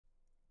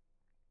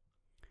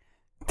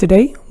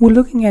Today we're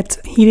looking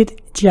at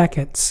heated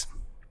jackets.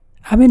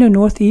 I'm in the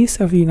northeast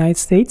of the United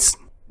States.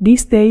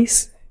 These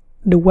days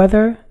the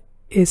weather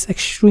is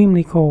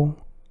extremely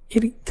cold.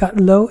 It got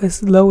low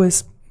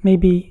as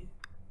maybe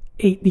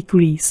 8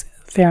 degrees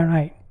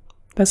Fahrenheit.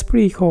 That's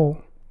pretty cold.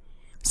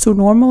 So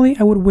normally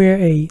I would wear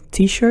a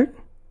t-shirt,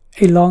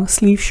 a long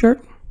sleeve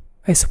shirt,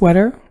 a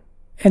sweater,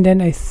 and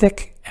then a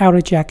thick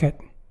outer jacket.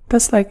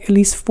 That's like at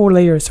least 4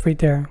 layers right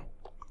there.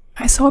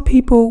 I saw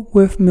people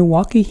with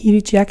Milwaukee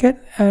heated jacket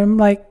and I'm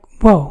like,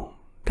 whoa,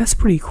 that's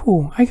pretty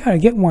cool. I gotta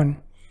get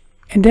one.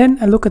 And then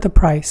I look at the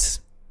price.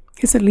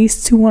 It's at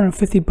least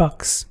 250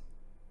 bucks.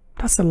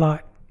 That's a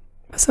lot.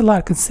 That's a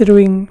lot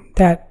considering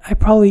that I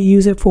probably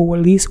use it for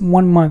at least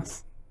 1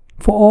 month.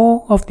 For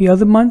all of the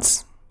other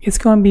months, it's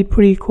gonna be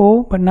pretty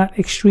cold, but not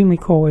extremely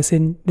cold as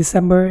in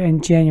December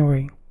and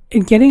January.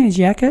 In getting a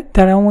jacket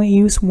that I only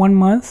use 1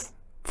 month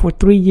for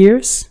 3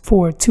 years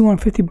for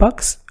 250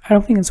 bucks, I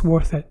don't think it's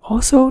worth it.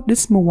 Also,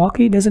 this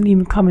Milwaukee doesn't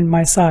even come in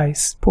my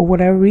size. For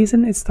whatever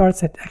reason, it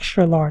starts at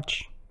extra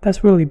large.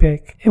 That's really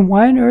big. And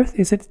why on earth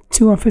is it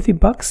 250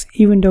 bucks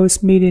even though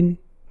it's made in,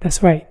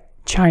 that's right,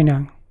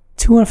 China?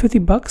 250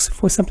 bucks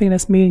for something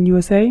that's made in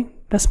USA?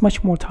 That's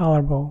much more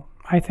tolerable,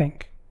 I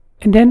think.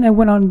 And then I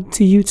went on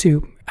to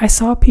YouTube. I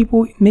saw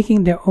people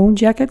making their own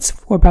jackets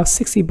for about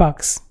 60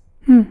 bucks.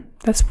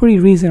 That's pretty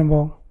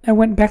reasonable. I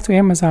went back to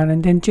Amazon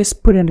and then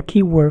just put in a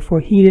keyword for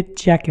heated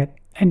jacket.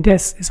 And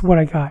this is what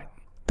I got.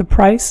 The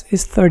price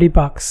is 30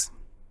 bucks.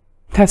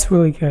 That's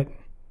really good.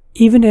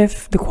 Even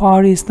if the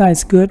quality is not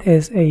as good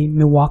as a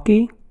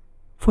Milwaukee,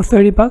 for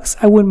 30 bucks,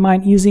 I wouldn't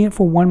mind using it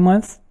for 1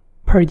 month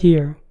per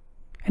year.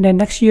 And then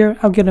next year,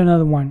 I'll get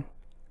another one.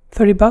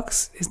 30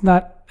 bucks is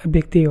not a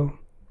big deal.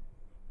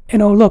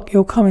 And oh look,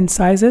 it'll come in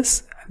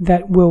sizes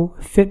that will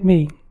fit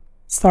me,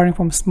 starting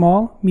from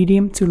small,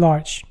 medium to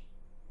large.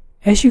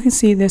 As you can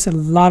see, there's a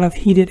lot of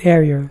heated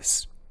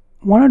areas.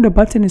 One of the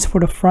buttons is for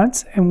the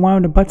front and one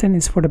of the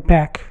buttons is for the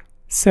back.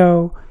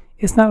 So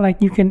it's not like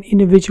you can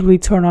individually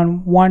turn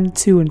on 1,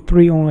 2, and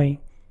 3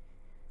 only.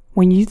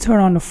 When you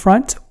turn on the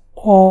front,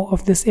 all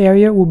of this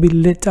area will be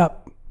lit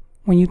up.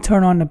 When you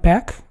turn on the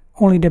back,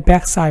 only the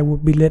back side will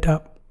be lit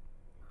up.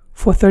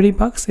 For 30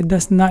 bucks, it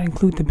does not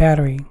include the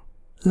battery.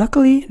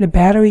 Luckily, the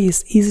battery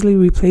is easily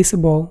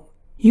replaceable.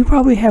 You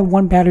probably have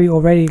one battery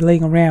already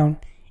laying around.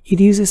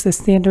 It uses the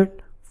standard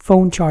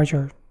phone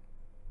charger.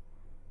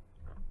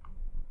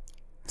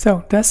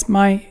 So that's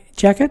my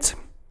jacket,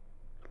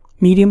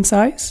 medium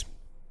size.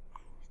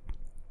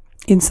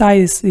 Inside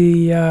is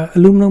the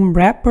aluminum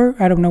wrapper.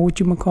 I don't know what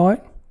you might call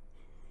it.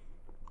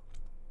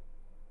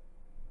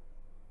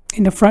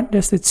 In the front,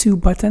 there's the 2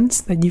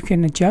 buttons that you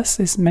can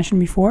adjust, as mentioned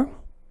before.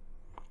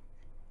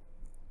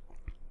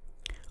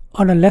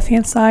 On the left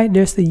hand side,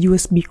 there's the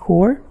USB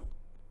cord.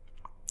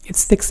 It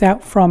sticks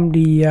out from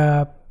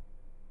the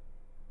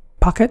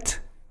pocket.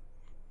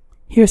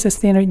 Here's a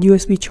standard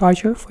USB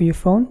charger for your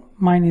phone.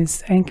 Mine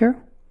is Anker.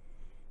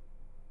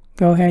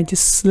 Go ahead and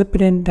just slip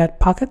it in that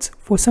pocket.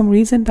 For some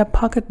reason, that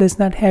pocket does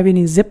not have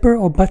any zipper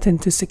or button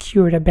to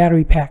secure the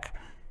battery pack.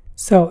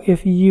 So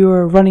if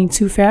you're running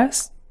too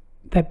fast,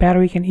 that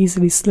battery can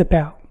easily slip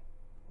out.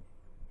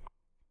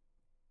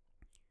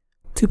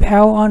 To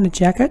power on the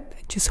jacket,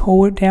 just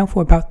hold it down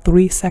for about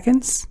 3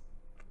 seconds.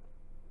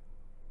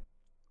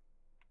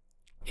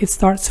 It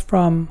starts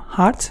from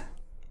hot,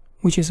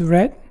 which is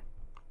red.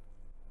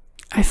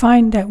 I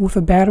find that with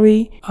a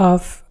battery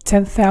of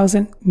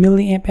 10,000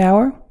 milliamp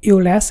hour, it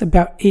will last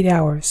about 8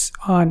 hours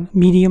on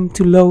medium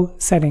to low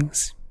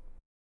settings.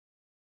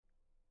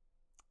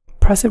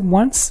 Press it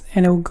once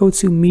and it will go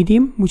to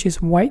medium, which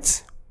is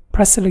white.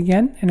 Press it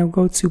again and it will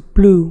go to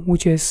blue,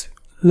 which is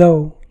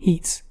low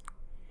heat.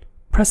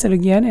 Press it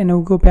again and it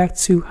will go back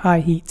to high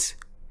heat.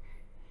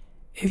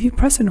 If you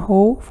press and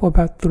hold for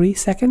about 3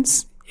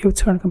 seconds, it will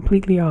turn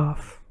completely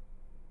off.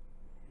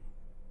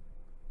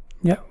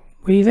 Yep,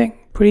 what do you think?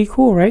 Pretty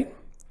cool, right?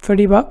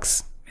 30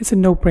 bucks? It's a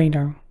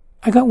no-brainer.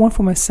 I got one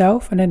for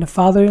myself, and then the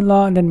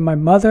father-in-law, and then my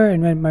mother,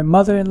 and then my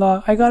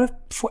mother-in-law. I got it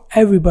for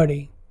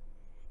everybody.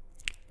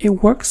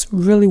 It works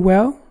really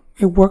well.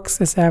 It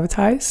works as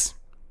advertised.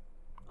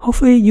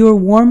 Hopefully you're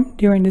warm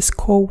during this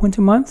cold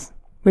winter month,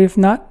 but if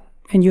not,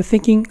 and you're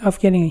thinking of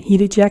getting a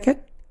heated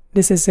jacket,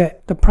 this is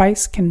it. The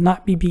price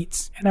cannot be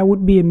beat, and I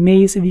would be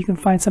amazed if you can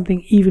find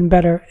something even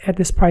better at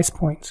this price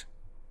point.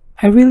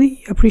 I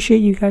really appreciate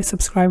you guys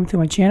subscribing to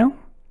my channel,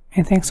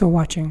 and thanks for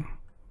watching.